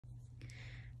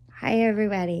Hi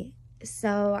everybody.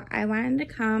 So I wanted to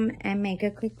come and make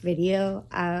a quick video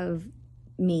of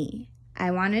me. I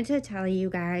wanted to tell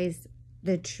you guys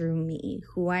the true me,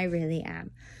 who I really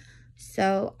am.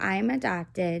 So I'm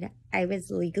adopted. I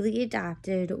was legally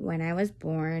adopted when I was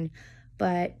born,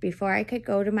 but before I could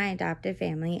go to my adopted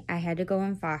family, I had to go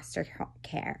in foster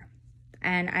care.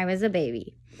 And I was a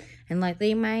baby. And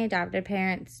luckily my adopted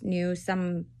parents knew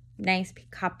some nice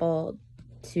couple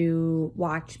to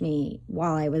watch me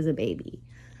while I was a baby.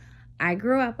 I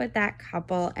grew up with that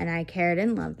couple and I cared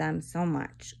and loved them so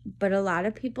much, but a lot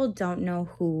of people don't know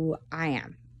who I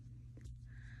am.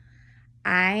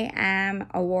 I am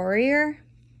a warrior.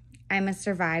 I'm a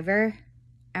survivor.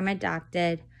 I'm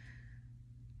adopted.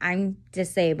 I'm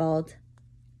disabled.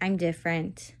 I'm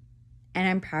different, and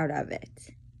I'm proud of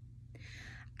it.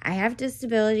 I have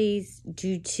disabilities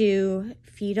due to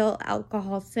fetal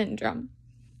alcohol syndrome.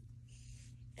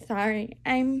 Sorry,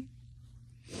 I'm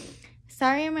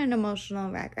an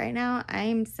emotional wreck right now.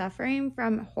 I'm suffering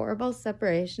from horrible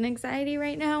separation anxiety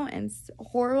right now and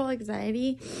horrible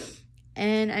anxiety,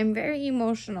 and I'm very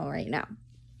emotional right now.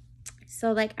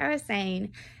 So like I was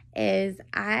saying, is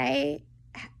I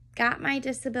got my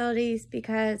disabilities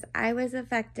because I was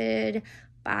affected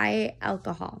by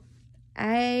alcohol.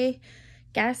 I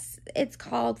guess it's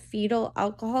called fetal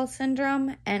alcohol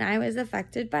syndrome, and I was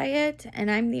affected by it, and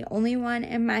I'm the only one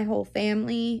in my whole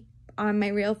family, on my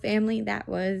real family, that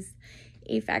was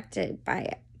affected by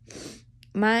it.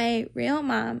 My real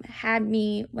mom had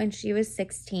me when she was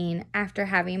 16 after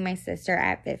having my sister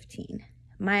at 15.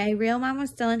 My real mom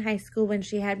was still in high school when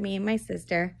she had me and my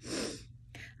sister,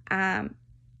 and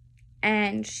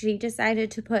she decided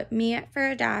to put me up for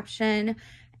adoption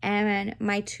and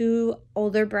my two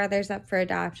older brothers up for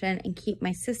adoption and keep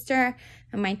my sister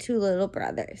and my two little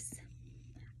brothers.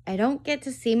 I don't get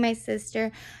to see my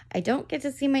sister. I don't get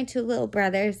to see my two little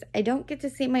brothers. I don't get to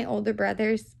see my older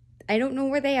brothers. I don't know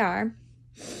where they are.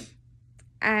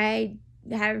 I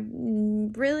have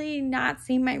really not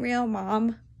seen my real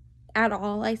mom at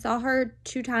all. I saw her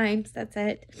 2 times. That's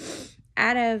it.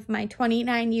 Out of my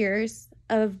 29 years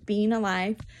of being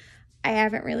alive, I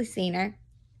haven't really seen her.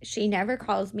 She never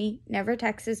calls me, never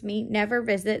texts me, never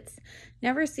visits,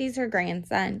 never sees her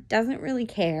grandson, doesn't really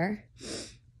care.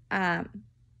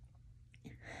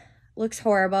 Looks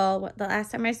horrible. The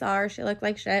last time I saw her, she looked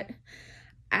like shit.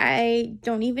 I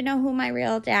don't even know who my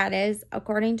real dad is.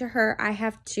 According to her, I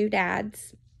have 2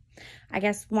 dads. I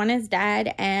guess one is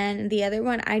dead, and the other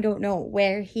one, I don't know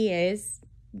where he is.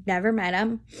 Never met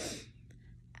him.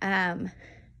 And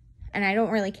I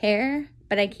don't really care,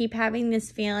 but I keep having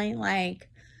this feeling like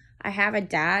I have a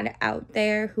dad out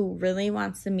there who really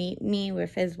wants to meet me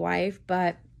with his wife,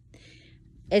 but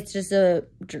it's just a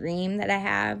dream that I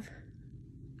have.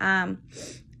 I'm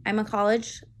a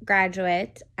college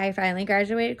graduate. I finally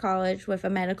graduated college with a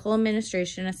medical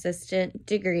administration assistant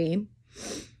degree.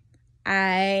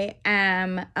 I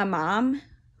am a mom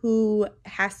who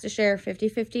has to share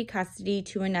 50-50 custody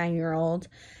to a 9-year-old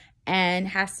and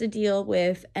has to deal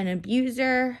with an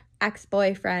abuser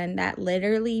ex-boyfriend that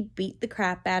literally beat the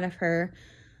crap out of her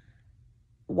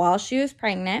while she was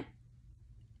pregnant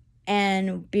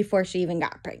and before she even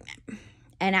got pregnant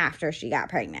and after she got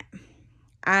pregnant.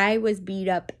 I was beat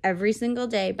up every single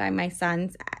day by my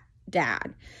son's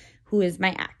dad, who is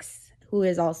my ex, who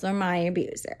is also my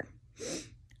abuser.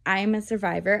 I am a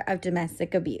survivor of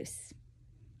domestic abuse.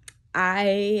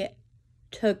 I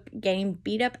took getting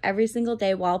beat up every single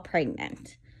day while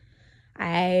pregnant.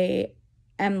 I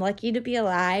am lucky to be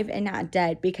alive and not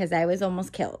dead because I was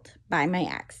almost killed by my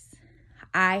ex.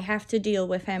 I have to deal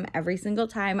with him every single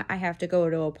time I have to go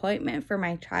to an appointment for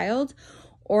my child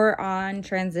or on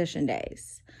transition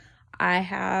days. I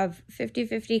have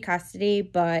 50-50 custody,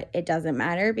 but it doesn't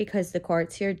matter because the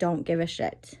courts here don't give a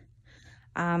shit.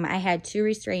 I had 2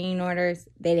 restraining orders.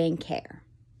 They didn't care.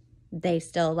 They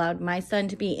still allowed my son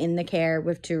to be in the care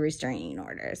with 2 restraining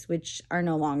orders, which are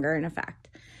no longer in effect.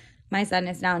 My son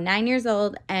is now 9 years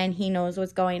old, and he knows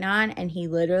what's going on, and he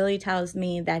literally tells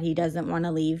me that he doesn't want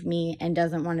to leave me and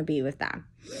doesn't want to be with them.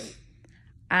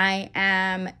 I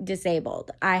am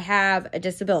disabled. I have a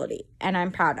disability, and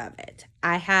I'm proud of it.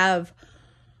 I have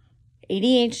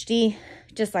ADHD,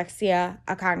 dyslexia,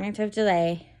 a cognitive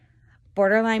delay,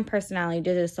 borderline personality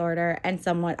disorder, and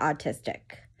somewhat autistic.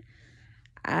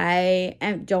 I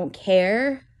don't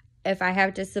care if I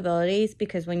have disabilities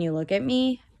because when you look at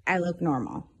me, I look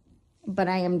normal, but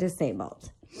I am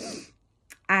disabled.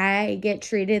 I get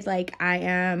treated like I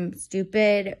am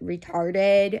stupid,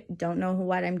 retarded, don't know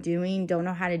what I'm doing, don't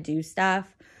know how to do stuff.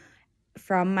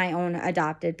 from my own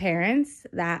adopted parents,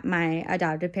 that my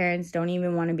adopted parents don't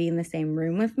even want to be in the same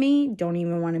room with me, don't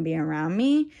even want to be around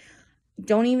me,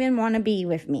 don't even want to be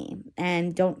with me,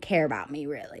 and don't care about me,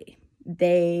 really.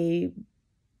 They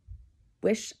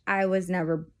wish I was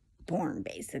never born,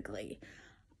 basically.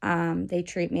 They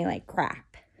treat me like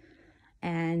crap,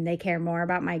 and they care more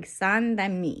about my son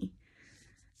than me.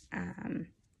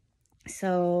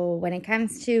 So when it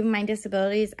comes to my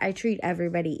disabilities, I treat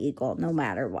everybody equal, no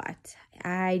matter what.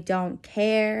 I don't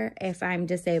care if I'm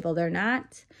disabled or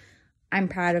not. I'm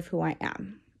proud of who I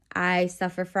am. I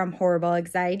suffer from horrible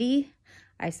anxiety.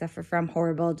 I suffer from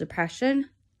horrible depression.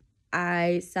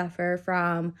 I suffer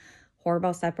from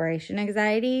horrible separation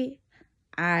anxiety.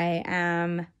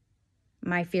 My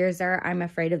fears are I'm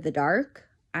afraid of the dark.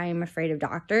 I'm afraid of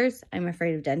doctors. I'm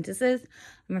afraid of dentists.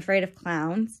 I'm afraid of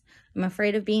clowns. I'm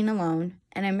afraid of being alone.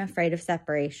 And I'm afraid of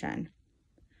separation.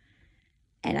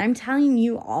 And I'm telling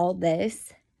you all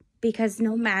this because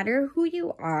no matter who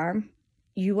you are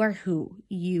who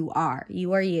you are.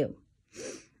 You are you.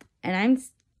 And I'm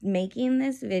making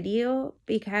this video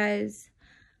because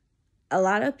a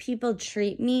lot of people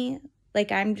treat me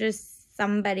like I'm just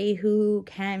somebody who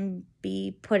can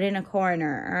be put in a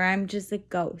corner, or I'm just a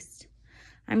ghost.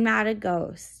 I'm not a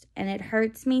ghost, and it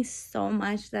hurts me so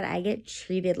much that I get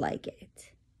treated like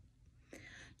it.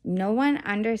 No one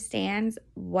understands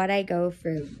what I go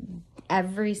through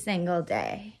every single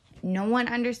day. No one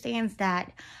understands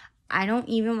that I don't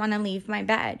even want to leave my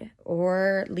bed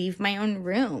or leave my own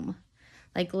room.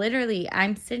 Like, literally,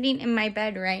 I'm sitting in my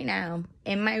bed right now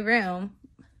in my room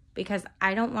because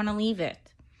I don't want to leave it.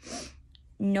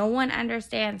 No one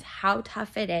understands how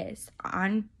tough it is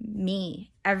on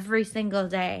me every single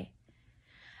day.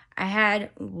 I had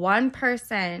one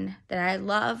person that I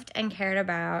loved and cared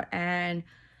about, and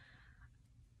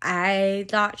I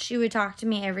thought she would talk to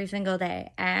me every single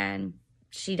day, and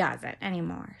she doesn't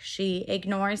anymore. She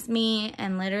ignores me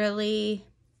and literally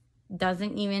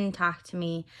doesn't even talk to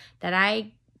me, that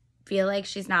I feel like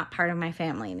she's not part of my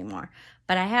family anymore.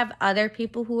 But I have other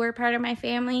people who are part of my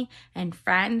family and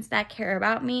friends that care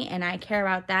about me, and I care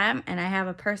about them. And I have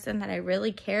a person that I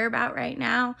really care about right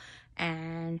now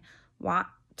and want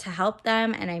to help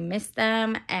them, and I miss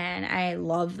them, and I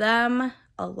love them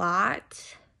a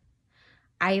lot.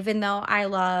 Even though I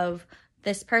love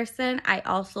this person, I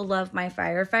also love my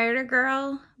firefighter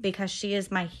girl because she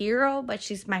is my hero, but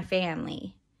she's my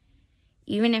family.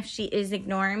 Even if she is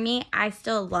ignoring me, I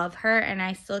still love her, and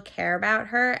I still care about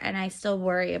her, and I still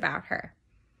worry about her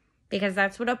because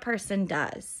that's what a person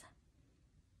does.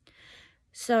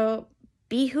 So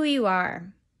be who you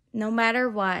are, no matter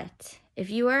what. If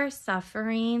you are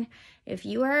suffering, if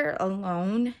you are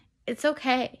alone, it's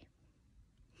okay.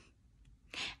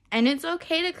 And it's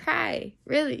okay to cry,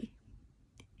 really.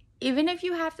 Even if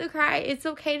you have to cry, it's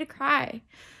okay to cry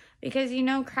because,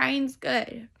 crying's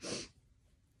good.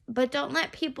 But don't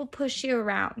let people push you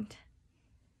around.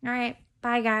 All right.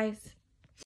 Bye, guys.